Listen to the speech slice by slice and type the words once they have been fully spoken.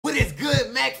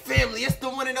Mack family, it's the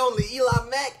one and only Eli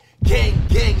Mack. Gang,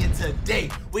 and today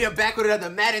we are back with another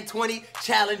Madden 20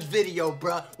 challenge video,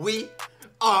 bruh. We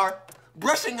are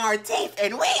brushing our teeth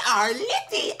and we are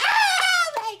litty.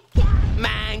 Oh my god.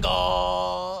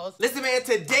 Mangoes. Listen, man,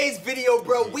 today's video,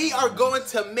 bro, we are going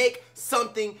to make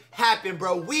something happen,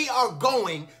 bro. We are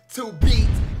going to beat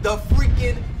the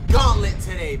freaking gauntlet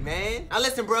today, man. Now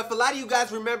listen, bro, if a lot of you guys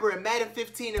remember in Madden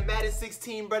 15 and Madden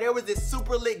 16, bro, there was this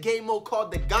super lit game mode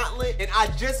called the gauntlet, and I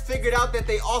just figured out that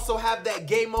they also have that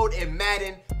game mode in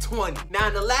Madden 20. Now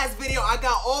in the last video, I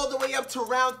got all the way up to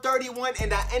round 31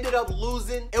 and I ended up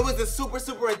losing. It was a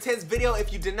super intense video.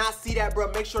 If you did not see that, bro,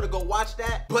 make sure to go watch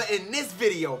that. But in this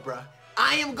video, bro,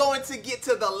 I am going to get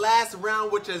to the last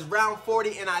round, which is round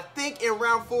 40, and I think in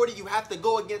round 40 you have to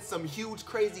go against some huge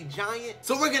crazy giant.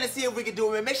 So we're gonna see if we can do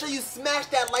it, man. Make sure you smash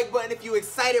that like button if you're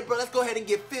excited, bro. Let's go ahead and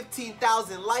get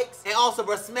 15,000 likes. And also,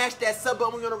 bro, smash that sub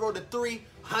button. We're gonna roll to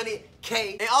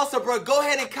 300K. And also, bro, go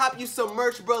ahead and cop you some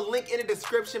merch, bro. Link in the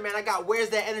description, man. I got Where's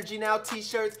That Energy Now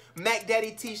t-shirts, Mac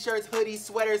Daddy t-shirts, hoodies,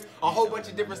 sweaters, a whole bunch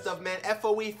of different stuff, man.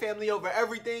 FOE, family over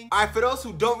everything. All right, for those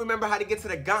who don't remember how to get to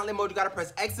the gauntlet mode, you gotta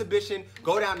press exhibition,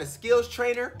 go down to skills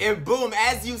trainer, and boom,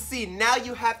 as you see, now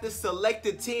you have to select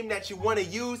the team that you want to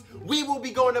use. We will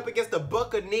be going up against the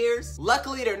Buccaneers.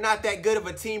 Luckily, they're not that good of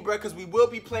a team, bro, because we will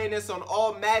be playing this on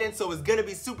all Madden, so it's gonna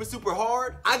be super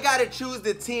hard. I gotta choose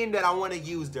the team that I want to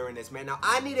use during this, man. Now,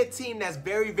 I need a team that's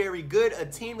very good, a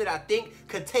team that I think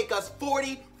could take us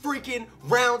 40 freaking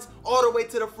rounds all the way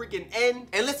to the freaking end.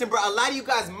 And listen, bro, a lot of you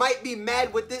guys might be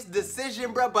mad with this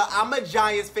decision, bro, but I'm a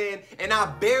Giants fan and I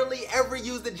barely ever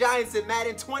use the Giants in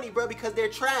Madden 20, bro, because they're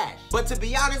trash. But to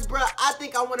be honest, bro, I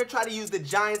think I want to try to use the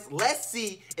Giants. Let's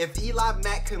see if Eli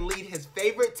Mack can lead his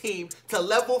favorite team to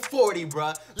level 40,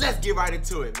 bro. Let's get right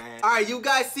into it, man. All right, you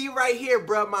guys see right here,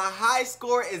 bro, my high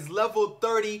score is level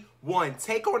 31.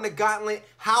 Take on the gauntlet.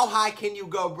 How high can you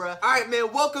go, bro? All right,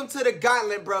 man, welcome to the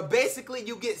gauntlet, bro. Basically,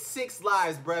 you get 6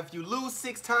 lives, bro. If you lose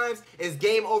 6 times, it's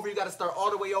game over. You got to start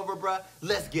all the way over, bro.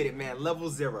 Let's get it, man. Level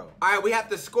 0. All right, we have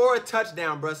to score a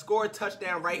touchdown, bro. Score a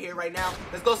touchdown right here, right now.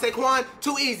 Let's go, Saquon.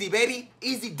 Too easy, baby.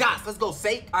 Easy dots. Let's go,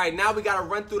 Sake. All right, now we got to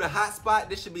run through the hot spot.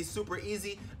 This should be super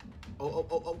easy.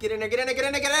 Oh, get in there, get in there, get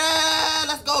in there, get in there.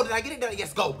 Let's go. Did I get it done?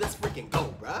 Yes, go. Let's freaking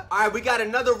go, bruh. All right, we got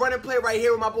another running play right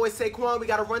here with my boy Saquon. We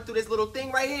got to run through this little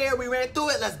thing right here. We ran through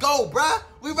it. Let's go, bruh.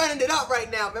 We running it up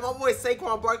right now, man. My boy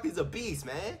Saquon Barkley's a beast,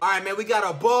 man. All right, man, we got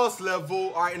a boss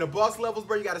level. All right, in the boss levels,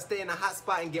 bro, you got to stay in the hot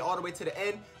spot and get all the way to the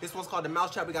end. This one's called the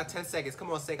mousetrap. We got 10 seconds.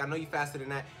 Come on, Sake. I know you faster than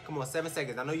that. Come on, 7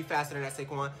 seconds. I know you faster than that,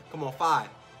 Saquon. Come on, 5,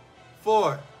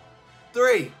 4,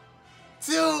 3,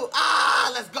 2,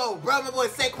 let's go, bro. My boy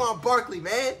Saquon Barkley,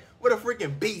 man. What a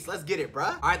freaking beast. Let's get it, bro.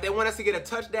 All right, they want us to get a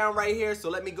touchdown right here, so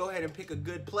let me go ahead and pick a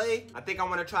good play. I think I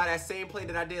want to try that same play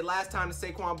that I did last time to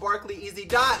Saquon Barkley. Easy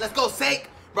dot. Let's go, Sake.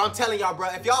 Bro, I'm telling y'all, bro,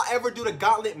 if y'all ever do the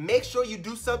gauntlet, make sure you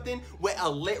do something with a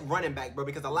lit running back, bro,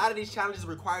 because a lot of these challenges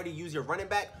require you to use your running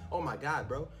back. Oh, my God,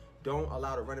 bro. Don't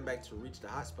allow the running back to reach the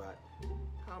hot spot.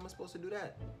 How am I supposed to do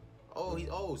that?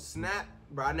 Oh, snap.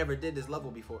 Bro, I never did this level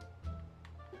before.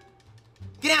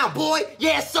 Get down, boy.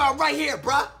 Yes, sir. Right here,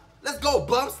 bruh. Let's go,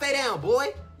 bum. Stay down,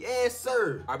 boy. Yes,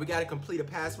 sir. All right, we got to complete a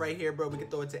pass right here, bro. We can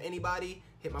throw it to anybody.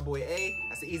 Hit my boy A.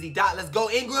 That's an easy dot. Let's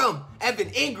go, Ingram. Evan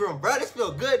Ingram, bro. This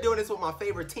feels good doing this with my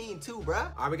favorite team, too, bro.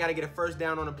 All right, we got to get a first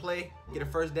down on the play. Get a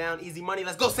first down. Easy money.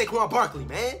 Let's go, Saquon Barkley,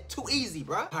 man. Too easy,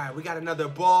 bro. All right, we got another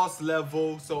boss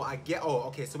level. So I get,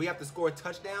 okay. So we have to score a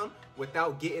touchdown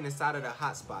without getting inside of the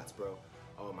hot spots, bro.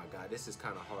 Oh, my God. This is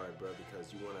kind of hard, bro,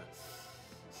 because you want to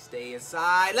stay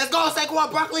inside. Let's go,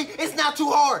 Saquon Barkley. It's not too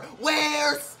hard.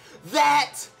 Where's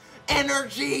that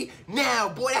energy now?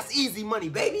 Boy, that's easy money,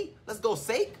 baby. Let's go,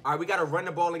 Sake. All right, we got to run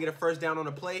the ball and get a first down on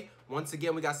the play. Once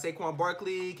again, we got Saquon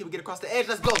Barkley. Can we get across the edge?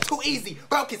 Let's go. Too easy.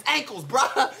 Broke his ankles, bro.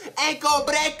 Ankle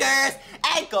breakers.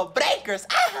 Ankle breakers.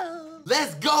 Ow.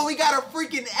 Let's go. We got a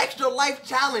freaking extra life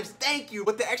challenge. Thank you.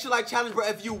 With the extra life challenge, bro,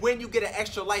 if you win, you get an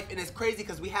extra life. And it's crazy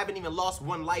because we haven't even lost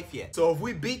 1 life yet. So if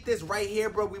we beat this right here,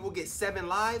 bro, we will get 7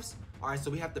 lives. All right, so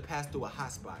we have to pass through a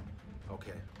hot spot.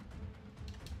 Okay.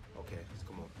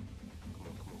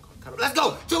 Come on. Let's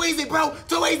go. Too easy, bro.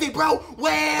 Too easy, bro.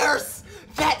 Where's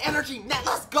that energy? Now,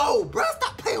 let's go, bro.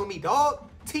 Stop playing with me, dog.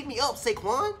 Tee me up,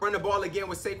 Saquon. Run the ball again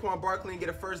with Saquon Barkley and get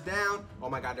a first down. Oh,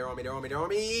 my God. They're on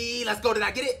me. Let's go. Did I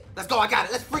get it? Let's go. I got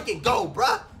it. Let's freaking go,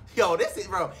 bro. Yo, this is,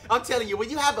 bro. I'm telling you, when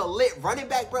you have a lit running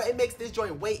back, bro, it makes this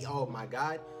joint wait. Oh, my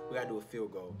God. We got to do a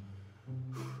field goal.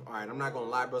 All right, I'm not going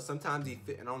to lie, bro. Sometimes he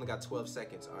fit, and I only got 12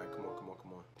 seconds. All right, come on.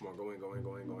 Go in.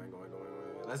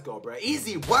 Let's go, bro.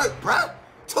 Easy work, bro.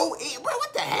 Bro,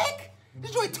 what the heck?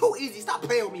 This joint too easy. Stop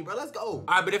playing with me, bro. Let's go. All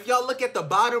right, but if y'all look at the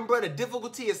bottom, bro, the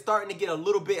difficulty is starting to get a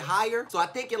little bit higher. So I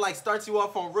think it like starts you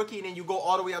off on rookie and then you go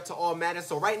all the way up to all Madden.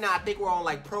 So right now I think we're on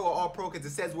like pro or all pro because it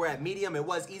says we're at medium. It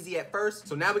was easy at first.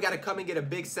 So now we got to come and get a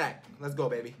big sack. Let's go,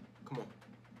 baby. Come on.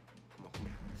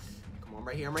 I'm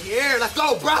right here. I'm right here. Let's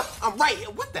go, bro. I'm right here.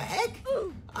 What the heck?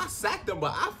 I sacked him,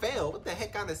 but I failed. What the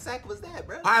heck kind of sack was that,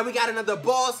 bro? All right, we got another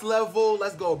boss level.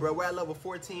 Let's go, bro. We're at level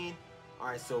 14. All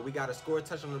right, so we got to score a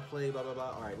touch on the play, blah, blah,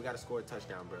 blah. All right, we got to score a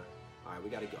touchdown, bro. All right, we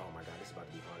got to get, oh my God, this is about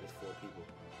to be hard. It's 4 people.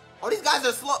 Oh, these guys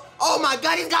are slow. Oh my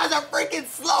God, these guys are freaking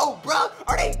slow, bro.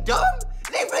 Are they dumb?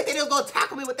 They really think they was going to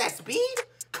tackle me with that speed?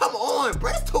 Come on, bro.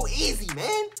 It's too easy,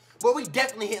 man. But we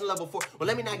definitely hitting level 4. Well,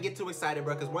 let me not get too excited,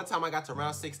 bro, because one time I got to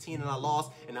round 16 and I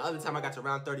lost, and the other time I got to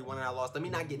round 31 and I lost. Let me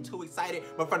not get too excited,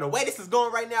 but from the way this is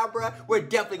going right now, bro, we're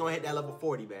definitely going to hit that level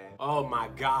 40, man. Oh, my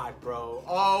God, bro.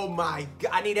 Oh, my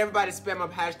God. I need everybody to spam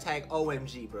up hashtag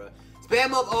OMG, bro.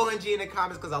 Spam up OMG in the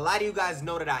comments, because a lot of you guys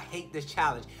know that I hate this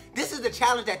challenge. This is the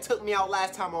challenge that took me out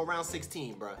last time on round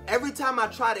 16, bro. Every time I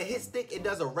try to hit stick, it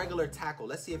does a regular tackle.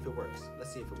 Let's see if it works.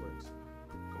 Let's see if it works.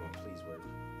 Come on, please work.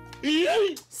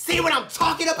 See what I'm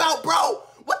talking about, bro?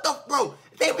 What the, bro?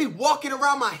 They be walking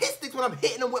around my hit sticks when I'm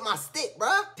hitting them with my stick,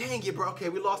 bro. Dang it, bro. Okay,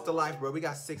 we lost a life, bro. We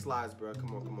got 6 lives, bro.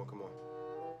 Come on, come on, come on.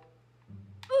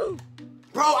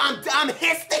 Bro, I'm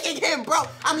hit sticking him, bro.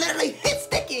 I'm literally hit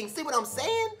sticking. See what I'm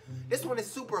saying? This one is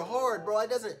super hard, bro.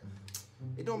 It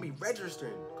don't be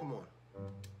registering. Come on.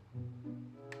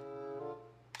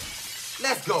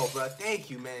 Let's go, bro.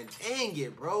 Thank you, man. Dang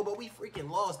it, bro. But we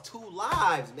freaking lost 2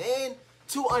 lives, man.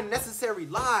 2 unnecessary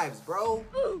lives, bro.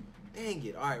 Dang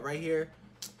it. All right, right here.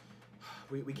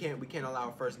 We can't allow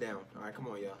a first down. All right, come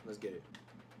on, y'all. Let's get it.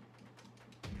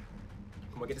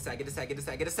 Come on, get the sack, get the sack, get the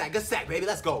sack, get the sack. Good sack, baby.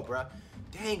 Let's go, bro.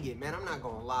 Dang it, man. I'm not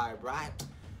gonna lie, bro.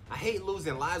 I hate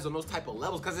losing lives on those type of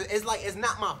levels because it's like, it's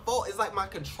not my fault. It's like my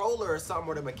controller or something,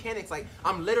 or the mechanics. Like,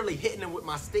 I'm literally hitting them with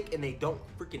my stick and they don't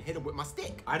freaking hit them with my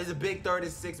stick. All right, there's a big 3rd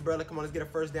and 6, bro. Come on, let's get a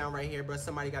first down right here, bro.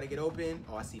 Somebody got to get open.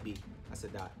 Oh, I see B. That's a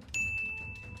dot.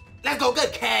 Let's go.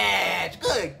 Good catch.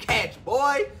 Good catch,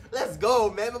 boy. Let's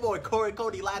go, man. My boy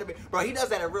Cody lied to me. Bro, he does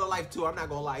that in real life, too. I'm not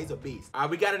going to lie. He's a beast. All right,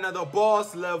 we got another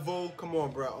boss level. Come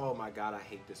on, bro. Oh, my God. I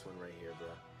hate this one right here, bro.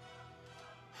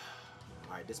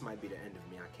 All right, this might be the end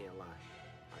of me. I can't lie.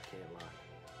 I can't lie.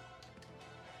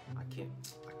 I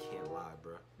can't lie,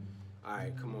 bro. All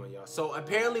right, come on, y'all. So,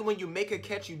 apparently, when you make a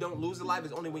catch, you don't lose a life.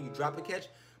 It's only when you drop a catch.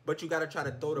 But you gotta try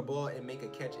to throw the ball and make a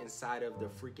catch inside of the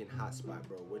freaking hot spot,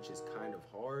 bro, which is kind of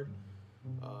hard.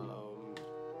 Oh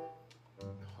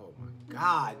my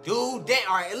God, dude. Damn.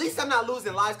 All right, at least I'm not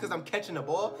losing lives because I'm catching the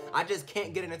ball. I just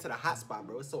can't get it into the hot spot,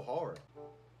 bro. It's so hard.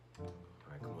 All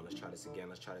right, come on. Let's try this again.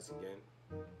 Let's try this again.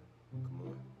 Come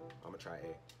on. I'm gonna try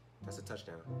A. That's a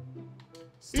touchdown.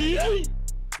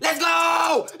 Let's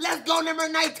go! Let's go, number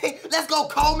 19. Let's go,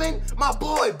 Coleman. My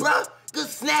boy, bro. Good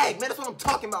snag, man. That's what I'm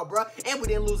talking about, bro. And we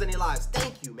didn't lose any lives.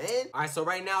 Thank you, man. All right, so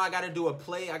right now I got to do a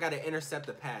play. I got to intercept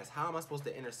the pass. How am I supposed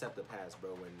to intercept the pass,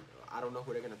 bro, when I don't know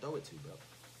who they're going to throw it to, bro?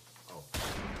 Oh.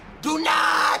 Do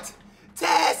not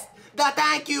test the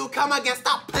thank you. Come again.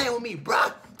 Stop playing with me,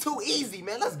 bro. Too easy,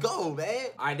 man. Let's go,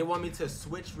 man. All right, they want me to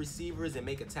switch receivers and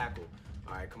make a tackle.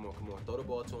 All right, come on, come on. Throw the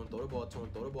ball to him. Throw the ball to him.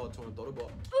 Throw the ball to him. Throw the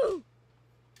ball.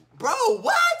 Bro,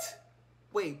 what?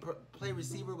 Wait, play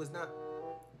receiver was not...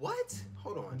 What?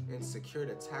 Hold on. And secure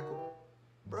the tackle.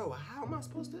 Bro, how am I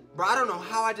supposed to? Bro, I don't know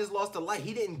how I just lost a life.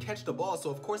 He didn't catch the ball, so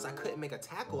of course I couldn't make a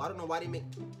tackle. I don't know why they make...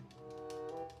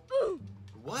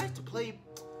 What? Play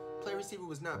receiver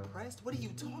was not pressed? What are you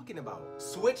talking about?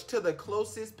 Switch to the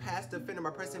closest pass defender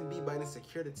by pressing B button and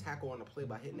secure the tackle on the play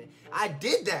by hitting it. I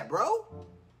did that, bro.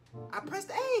 I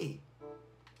pressed A.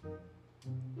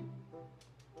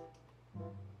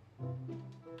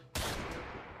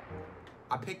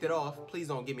 I picked it off. Please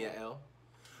don't give me an L.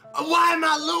 Why am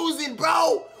I losing,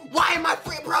 bro? Why am I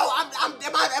free, bro?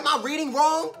 Am I reading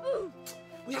wrong?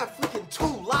 We have freaking 2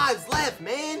 lives left,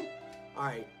 man. All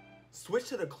right, switch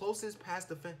to the closest pass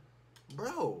defense,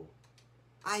 bro.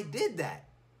 I did that.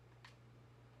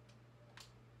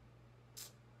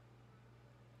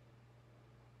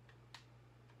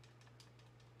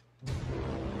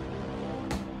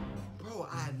 Bro,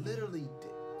 I literally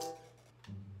did.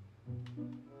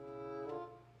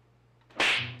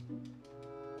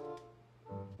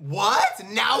 What?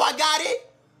 Now I got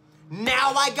it?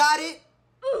 Now I got it?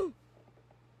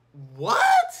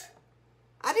 What?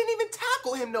 I didn't even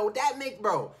tackle him, though. That make,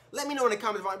 bro. Let me know in the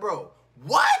comments if I'm, bro.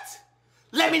 What?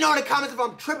 Let me know in the comments if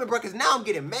I'm tripping, bro, because now I'm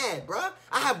getting mad, bro.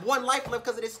 I have 1 life left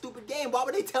because of this stupid game. Why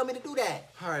would they tell me to do that?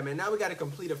 All right, man. Now we got to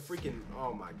complete a freaking,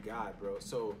 oh, my God, bro.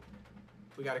 So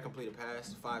We gotta complete a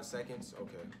pass. 5 seconds.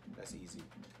 Okay, that's easy.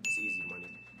 That's easy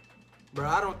money. Bro,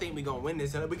 I don't think we gonna win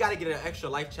this. We gotta get an extra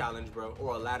life challenge, bro,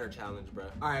 or a ladder challenge, bro.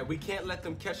 All right, we can't let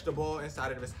them catch the ball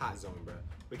inside of this hot zone, bro.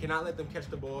 We cannot let them catch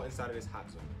the ball inside of this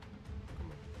hot zone. Come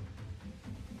on.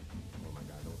 Oh my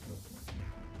God,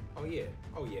 don't. Oh yeah.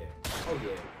 Oh yeah. Oh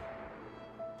yeah.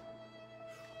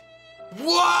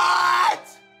 What?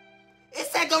 It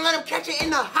said don't let him catch it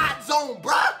in the hot zone,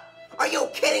 bruh. Are you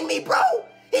kidding me, bro?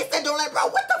 He said don't let, bro.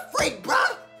 What the freak,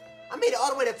 bruh? I made it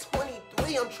all the way to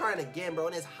 23. I'm trying again, bro,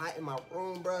 and it's hot in my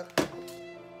room, bro.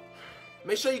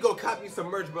 Make sure you go copy some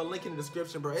merch, bro. Link in the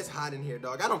description, bro. It's hot in here,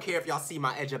 dog. I don't care if y'all see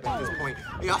my edge up at this point.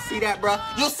 Y'all see that, bro?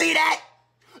 You see that?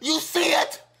 You see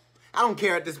it? I don't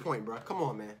care at this point, bro. Come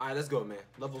on, man. All right, let's go, man.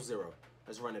 Level 0.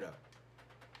 Let's run it up.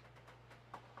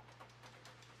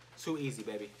 Too easy,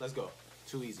 baby. Let's go.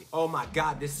 Too easy. Oh my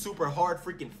God, this super hard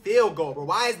freaking field goal, bro.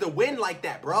 Why is the wind like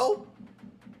that, bro?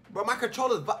 Bro, my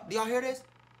controller's, do y'all hear this?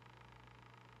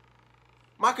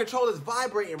 My controller's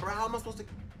vibrating, bro. How am I supposed to?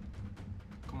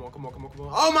 Come on, come on, come on, come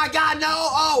on. Oh my God, no!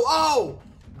 Oh!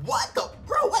 What the,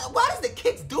 bro? Why does the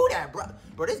kicks do that, bro?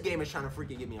 Bro, this game is trying to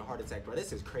freaking give me a heart attack, bro.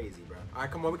 This is crazy, bro. All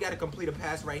right, come on, we gotta complete a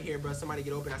pass right here, bro. Somebody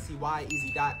get open. I see why.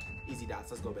 Easy dot. Easy dots.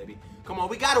 Let's go, baby. Come on,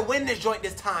 we gotta win this joint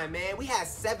this time, man. We had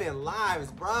 7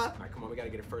 lives, bro. All right, come on, we gotta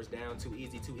get a first down. Too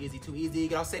easy, too easy, too easy.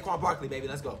 Get off Saquon Barkley, baby.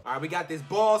 Let's go. All right, we got this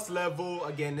boss level.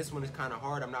 Again, this one is kind of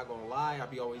hard. I'm not gonna lie. I'll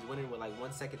be always winning with like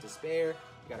 1 second to spare.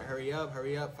 You gotta hurry up,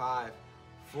 hurry up. 5,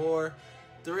 4,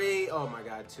 3. Oh my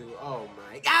God, 2. Oh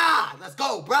my God. Let's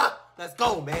go, bro. Let's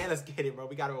go, man. Let's get it, bro.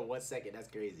 We got it in 1 second. That's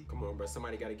crazy. Come on, bro.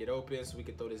 Somebody got to get open so we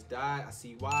can throw this dot. I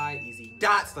see why. Easy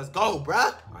dots. Let's go, bro.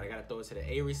 All right, I got to throw it to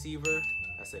the A receiver.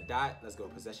 That's a dot. Let's go.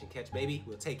 Possession catch, baby.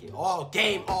 We'll take it all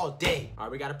game, all day. All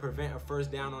right, we got to prevent a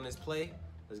first down on this play.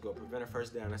 Let's go. Prevent a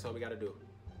first down. That's all we got to do.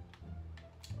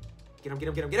 Get him, get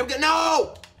him, get him, get him, get him.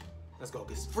 No! Let's go,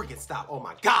 get freaking stop. Oh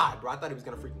my God, bro. I thought he was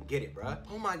gonna freaking get it, bro.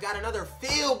 Oh my God, another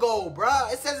field goal, bro.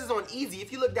 It says it's on easy.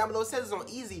 If you look down below, it says it's on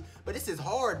easy, but this is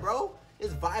hard, bro.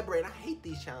 It's vibrating. I hate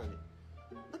these challenges.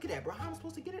 Look at that, bro. How am I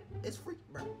supposed to get it? It's freaking,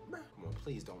 bro. Come on,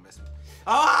 please don't mess with me.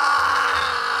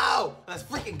 Oh! Let's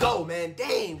freaking go, man.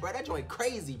 Dang, bro. That joint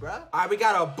crazy, bro. All right, we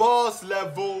got a boss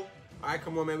level. All right,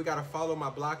 come on, man. We gotta follow my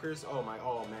blockers. Oh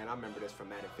man. I remember this from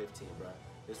Madden 15, bro.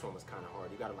 This one was kind of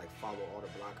hard. You gotta like follow all the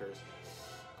blockers.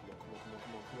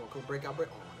 Come on, break out, break.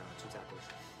 Oh my God, 2 tackles.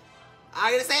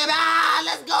 I'm gonna say,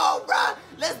 let's go, bro.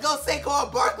 Let's go,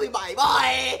 Saquon Barkley, my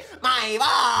boy, my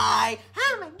boy.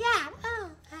 Oh my God. Oh.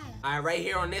 All right, right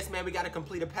here on this, man, we gotta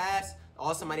complete a pass.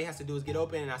 All somebody has to do is get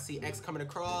open, and I see X coming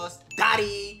across.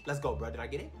 Dottie. Let's go, bro. Did I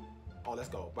get it? Oh, let's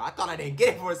go, bro. I thought I didn't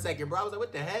get it for a second, bro. I was like,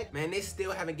 what the heck? Man, they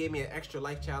still haven't gave me an extra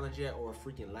life challenge yet or a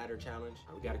freaking ladder challenge.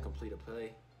 All right, we gotta complete a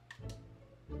play.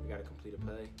 We gotta complete a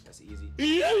play. That's easy.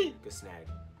 Good snag.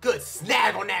 Good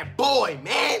snag on that boy,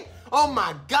 man. Oh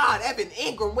my God, Evan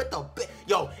Ingram with the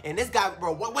yo, and this guy,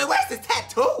 bro. Wait, where's his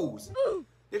tattoos?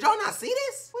 Did y'all not see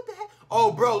this? What the heck? Oh,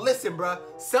 bro, listen, bro.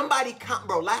 Somebody,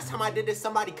 bro, last time I did this,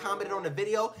 somebody commented on the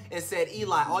video and said,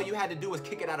 Eli, all you had to do was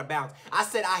kick it out of bounds. I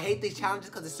said, I hate these challenges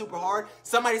because it's super hard.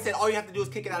 Somebody said, all you have to do is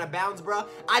kick it out of bounds, bro.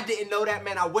 I didn't know that,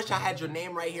 man. I wish I had your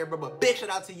name right here, bro. But big shout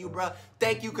out to you, bro.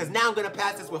 Thank you, because now I'm going to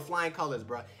pass this with flying colors,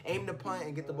 bro. Aim the punt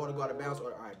and get the ball to go out of bounds.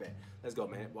 All right, bet. Let's go,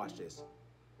 man. Watch this.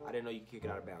 I didn't know you could kick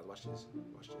it out of bounds. Watch this.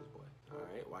 Watch this, boy. All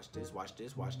right, watch this, watch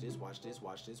this, watch this, watch this,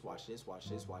 watch this, watch this, watch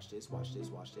this, watch this, watch this,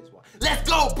 watch this, watch. Let's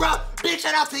go, bro! Big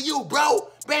shout out to you, bro!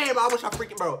 Bam, I wish I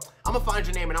freaking, bro. I'm gonna find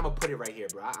your name and I'm gonna put it right here,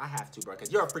 bro. I have to, bro,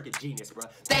 because you're a freaking genius, bro.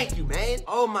 Thank you, man.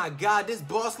 Oh my God, this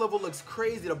boss level looks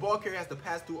crazy. The ball carrier has to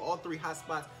pass through all 3 hot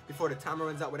spots before the timer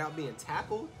runs out without being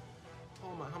tackled.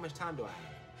 Oh my, how much time do I have?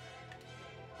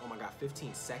 Oh my God,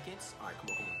 15 seconds. All right, come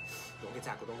on, come on. Don't get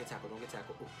tackled, don't get tackled, don't get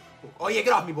tackled. Ooh, ooh. Oh yeah,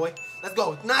 get off me, boy. Let's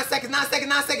go. 9 seconds, 9 seconds,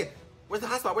 9 seconds. Where's the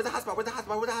hot spot? Where's the hot spot? Where's the hot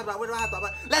spot? Where's the hot spot? Where's the hot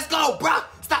spot? Let's go, bro.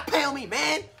 Stop paying on me,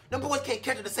 man. Them boys can't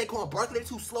catch it to Saquon Barkley. They're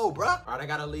too slow, bro. All right, I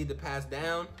gotta lead the pass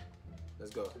down.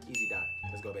 Let's go. Easy dot.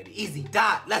 Let's go, baby. Easy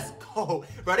dot. Let's go.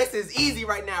 Bro, this is easy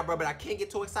right now, bro, but I can't get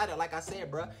too excited. Like I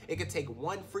said, bro, it could take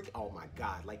one freak. Oh my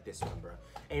God, like this one, bro.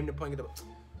 Aim the point. Get the.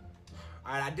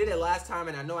 All right, I did it last time,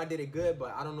 and I know I did it good,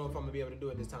 but I don't know if I'm gonna be able to do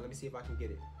it this time. Let me see if I can get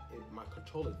it. My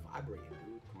controller's vibrating,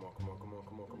 dude. Come on, come on, come on,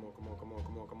 come on, come on, come on, come on,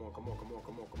 come on, come on, come on, come on,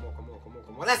 come on, come on, come on, come on,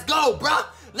 come on. Let's go, bro.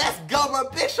 Let's go, bro.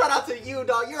 Big shout out to you,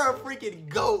 dog. You're a freaking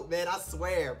GOAT, man. I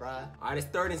swear, bro. All right, it's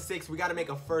 3rd and 6. We gotta make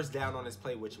a first down on this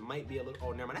play, which might be a little.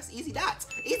 Oh, never mind. That's easy dots.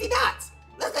 Easy dots.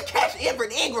 Let's go catch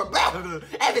Evan Ingram, bro.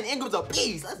 Evan Ingram's a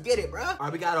beast. Let's get it, bro. All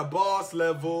right, we got a boss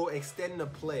level. Extend the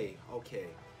play. Okay.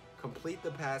 Complete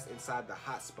the pass inside the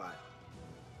hot spot,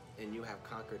 and you have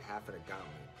conquered half of the gauntlet.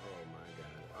 Oh my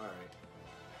God. All right.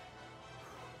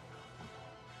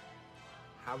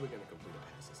 How are we gonna complete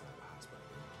a pass inside the hot spot?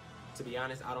 To be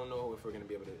honest, I don't know if we're gonna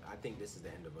be able to. I think this is the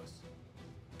end of us.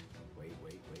 Wait.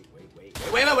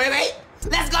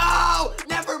 Let's go!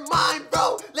 Never mind,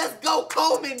 bro. Let's go,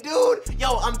 Coleman, dude.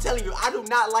 Yo, I'm telling you, I do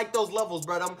not like those levels,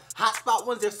 bro. Them hotspot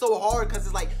ones, they're so hard because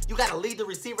it's like you gotta lead the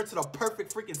receiver to the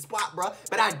perfect freaking spot, bro.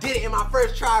 But I did it in my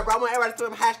first try, bro. I want everybody to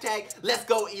them hashtag, let's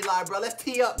go, Eli, bro. Let's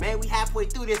tee up, man. We halfway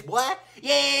through this, boy.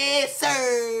 Yes,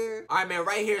 sir. All right, man.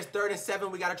 Right here is 3rd and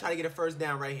 7. We gotta try to get a first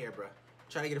down right here, bro.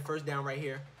 Try to get a first down right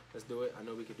here. Let's do it. I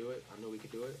know we can do it. I know we can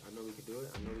do it. I know we can do it.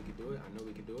 I know we can do it. I know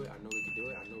we can do it. I know we can do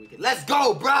it. I know we can. Let's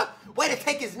go, bruh. Way to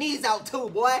take his knees out too,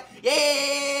 boy.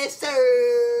 Yes,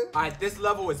 sir. All right, this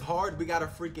level is hard. We gotta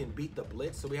freaking beat the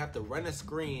blitz. So we have to run a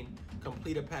screen,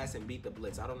 complete a pass, and beat the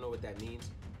blitz. I don't know what that means.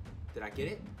 Did I get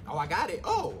it? Oh, I got it.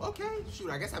 Oh, okay.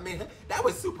 Shoot, I guess I mean, that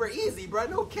was super easy, bro.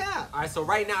 No cap. All right, so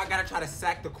right now I gotta try to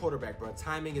sack the quarterback, bro.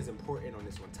 Timing is important on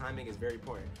this one. Timing is very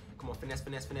important. Come on, finesse.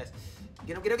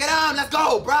 Get him. Let's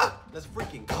go, bro. Let's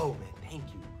freaking go, man. Thank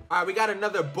you. All right, we got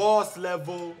another boss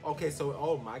level. Okay, so,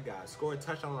 oh my God. Score a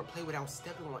touchdown on a play without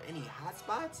stepping on any hot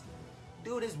spots?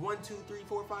 Dude, it's 1, 2, 3,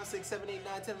 4, 5, 6, 7, 8,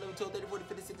 9, 10, 11, 12, 13, 14,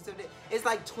 15, 16, 17. It's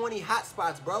like 20 hot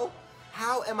spots, bro.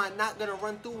 How am I not gonna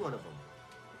run through one of them?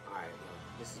 All right,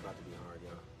 yo, this is about to be hard, yo.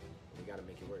 We gotta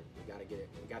make it work. We gotta get it.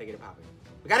 We gotta get it popping.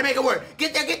 We gotta make it work.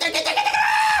 Get there.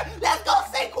 Let's go,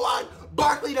 Saquon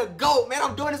Barkley, the GOAT, man.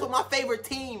 I'm doing this with my favorite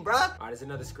team, bruh. All right, there's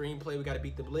another screenplay. We gotta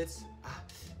beat the blitz.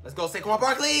 Let's go, Saquon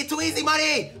Barkley. Too easy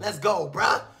money. Let's go,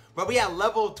 bruh. Bro, we at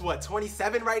level, what,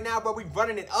 27 right now, bro? We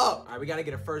running it up. All right, we gotta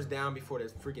get a first down before the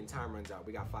freaking time runs out.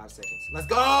 We got 5 seconds. Let's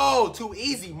go. Too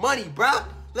easy money, bruh.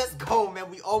 Let's go, man.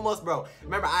 We almost, bro.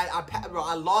 Remember,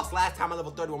 I lost last time at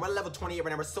level 31. We're at level 28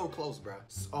 right now. We're so close, bro.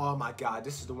 Oh my God,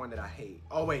 this is the one that I hate.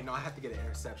 Oh wait, no, I have to get an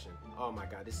interception. Oh my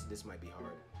God, this might be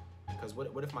hard. Because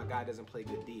what if my guy doesn't play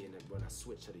good D and then when I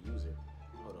switch to the user?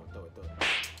 Hold on, throw it.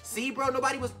 See, bro,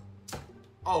 nobody was.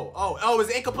 Oh, it was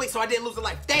incomplete, so I didn't lose a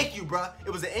life. Thank you, bro.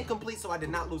 It was an incomplete, so I did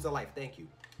not lose a life. Thank you.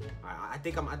 All right, I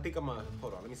think I'm a.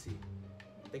 Hold on, let me see.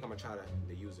 I think I'm gonna try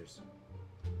the users.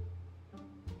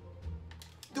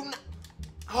 Do not.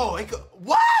 Oh,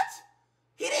 what?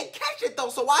 He didn't catch it though,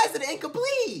 so why is it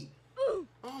incomplete? Oh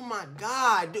my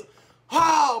God, dude.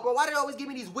 Oh, bro, why did it always give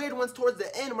me these weird ones towards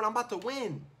the end when I'm about to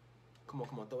win? Come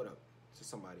on, throw it up to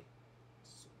somebody.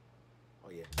 Oh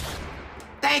yeah.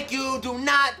 Thank you. Do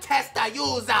not test the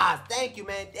users. Thank you,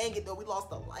 man. Dang it, though. We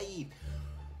lost a life.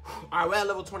 All right, we're at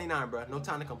level 29, bro. No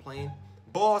time to complain.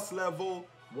 Boss level,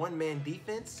 1-man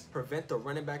defense. Prevent the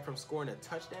running back from scoring a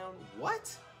touchdown.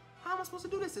 What? How am I supposed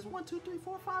to do this? It's 1, 2, 3,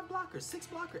 4, 5 blockers, 6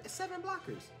 blockers, 7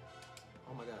 blockers.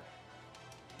 Oh my God.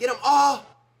 Get him. Oh.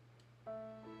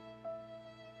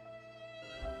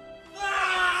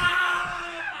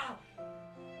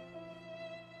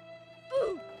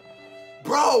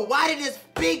 Bro, why did this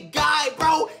big guy,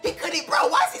 bro? He couldn't, bro.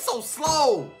 Why is he so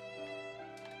slow?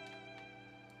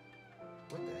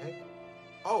 What the heck?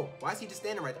 Oh, why is he just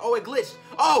standing right there? Oh, it glitched.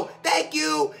 Oh, thank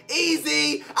you.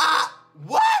 Easy.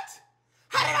 What?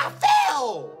 How did I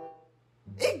fail?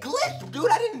 It glitched, dude.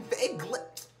 I didn't, it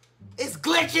glitched. It's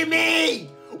glitching me.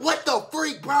 What the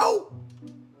freak, bro?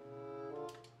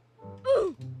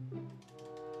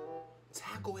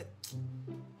 Tackle it.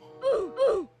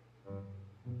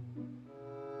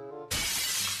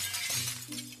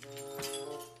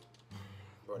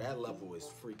 Bro, that level is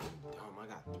freaking dumb. I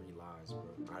got 3 lives, bro.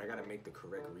 All right, I gotta make the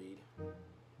correct read.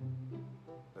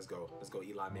 Let's go,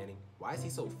 Eli Manning. Why is he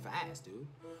so fast, dude?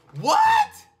 What?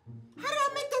 How did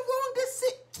I make the wrong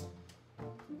decision?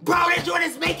 Bro, this joint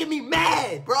is making me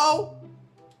mad, bro.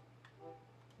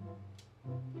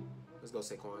 Let's go,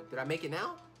 Saquon. Did I make it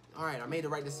now? All right, I made the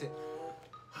right decision.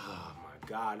 Oh my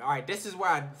God. All right, this is where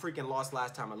I freaking lost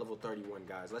last time at level 31,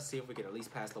 guys. Let's see if we can at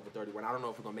least pass level 31. I don't know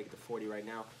if we're gonna make it to 40 right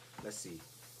now. Let's see.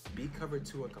 Beat cover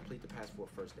 2 and complete the pass for a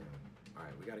first down. All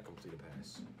right, we gotta complete a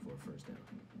pass for a first down.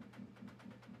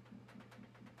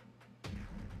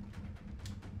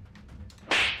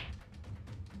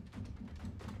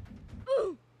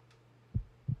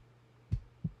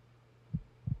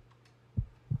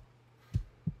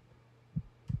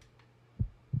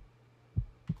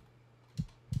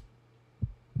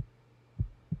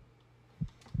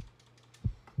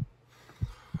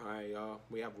 All right, y'all.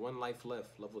 We have 1 life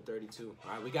left, level 32.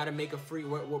 All right, we got to make a free...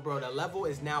 bro, the level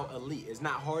is now elite. It's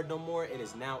not hard no more. It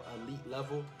is now elite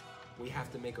level. We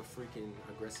have to make a freaking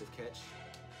aggressive catch.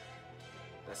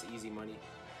 That's easy money.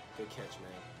 Good catch,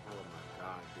 man. Oh, my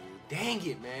God, dude. Dang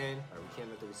it, man. All right, we can't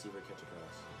let the receiver catch a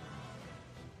pass.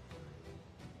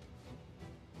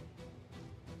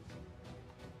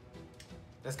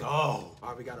 Let's go. All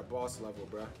right, we got a boss level,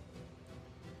 bro.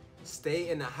 Stay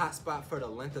in the hot spot for the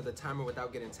length of the timer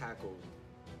without getting tackled.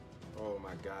 Oh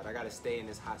my God, I gotta stay in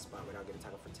this hot spot without getting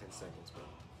tackled for 10 seconds, bro.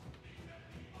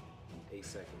 8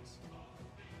 seconds.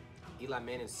 Eli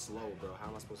Manning's slow, bro. How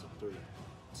am I supposed to? 3,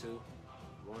 2,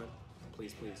 1.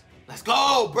 Please, please. Let's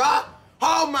go, bro.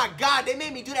 Oh my God, they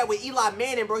made me do that with Eli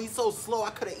Manning, bro. He's so slow, I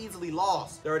could have easily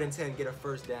lost. 3rd and 10, get a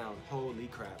first down. Holy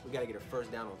crap. We gotta get a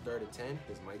first down on 3rd and 10.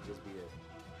 This might just be it.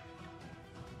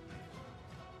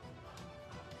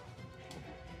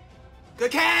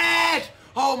 Good catch!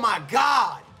 Oh my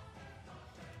God!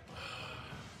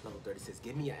 Level 36,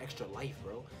 give me an extra life,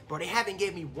 bro. Bro, they haven't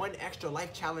gave me 1 extra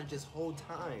life challenge this whole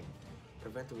time.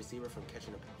 Prevent the receiver from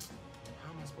catching a pass.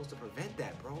 How am I supposed to prevent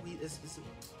that, bro?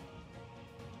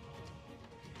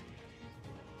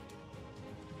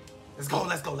 Let's go,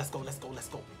 let's go, let's go, let's go, let's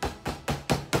go. Oh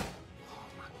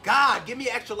my God, give me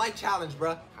an extra life challenge,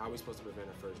 bro. How are we supposed to prevent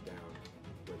a first down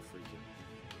with freaking?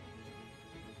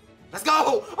 Let's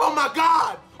go! Oh my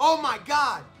God! Oh my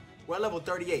God! We're at level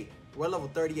 38. We're at level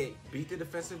 38. Beat the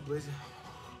defensive blitz.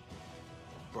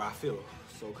 Bro, I feel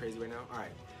so crazy right now. All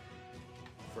right.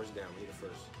 First down. We need a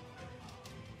first.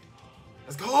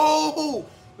 Let's go!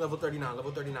 Level 39.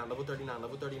 Level 39. Level 39.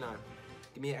 Level 39.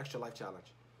 Give me an extra life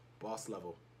challenge. Boss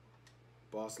level.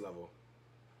 Boss level.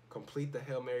 Complete the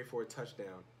Hail Mary for a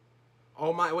touchdown.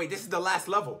 Oh my, wait, this is the last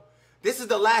level. This is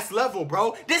the last level,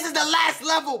 bro. This is the last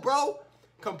level, bro.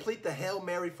 Complete the Hail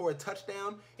Mary for a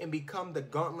touchdown and become the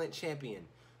gauntlet champion.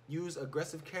 Use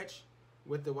aggressive catch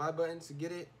with the Y button to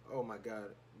get it. Oh my God.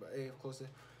 Hey, closer.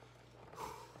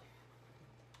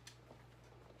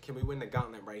 Can we win the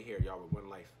gauntlet right here, y'all, with 1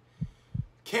 life?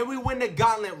 Can we win the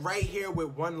gauntlet right here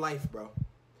with 1 life, bro?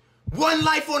 1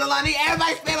 life on the line.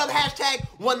 Everybody spam up hashtag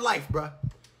 1 life, bro.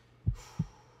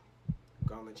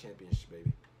 Gauntlet championship,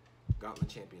 baby. Gauntlet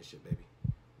championship, baby.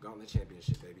 Gauntlet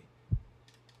championship, baby.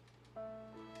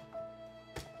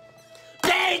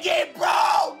 Dang it,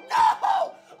 bro!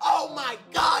 No! Oh my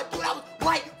God, dude, I was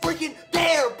right freaking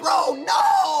there, bro!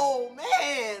 No,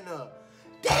 man!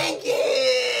 Dang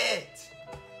it!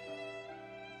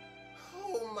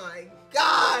 Oh my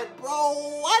God, bro!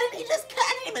 Why didn't he just?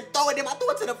 I didn't even throw it in. I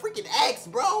threw it to the freaking X,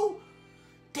 bro!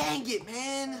 Dang it,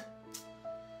 man!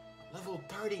 Level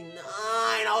 39.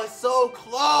 I was so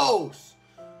close.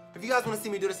 If you guys want to see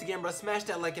me do this again, bro, smash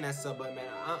that like and that sub button, man.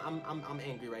 I'm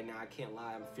angry right now. I can't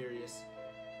lie. I'm furious.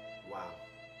 Wow.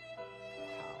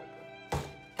 Wow.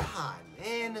 God,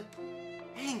 man.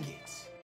 Dang it.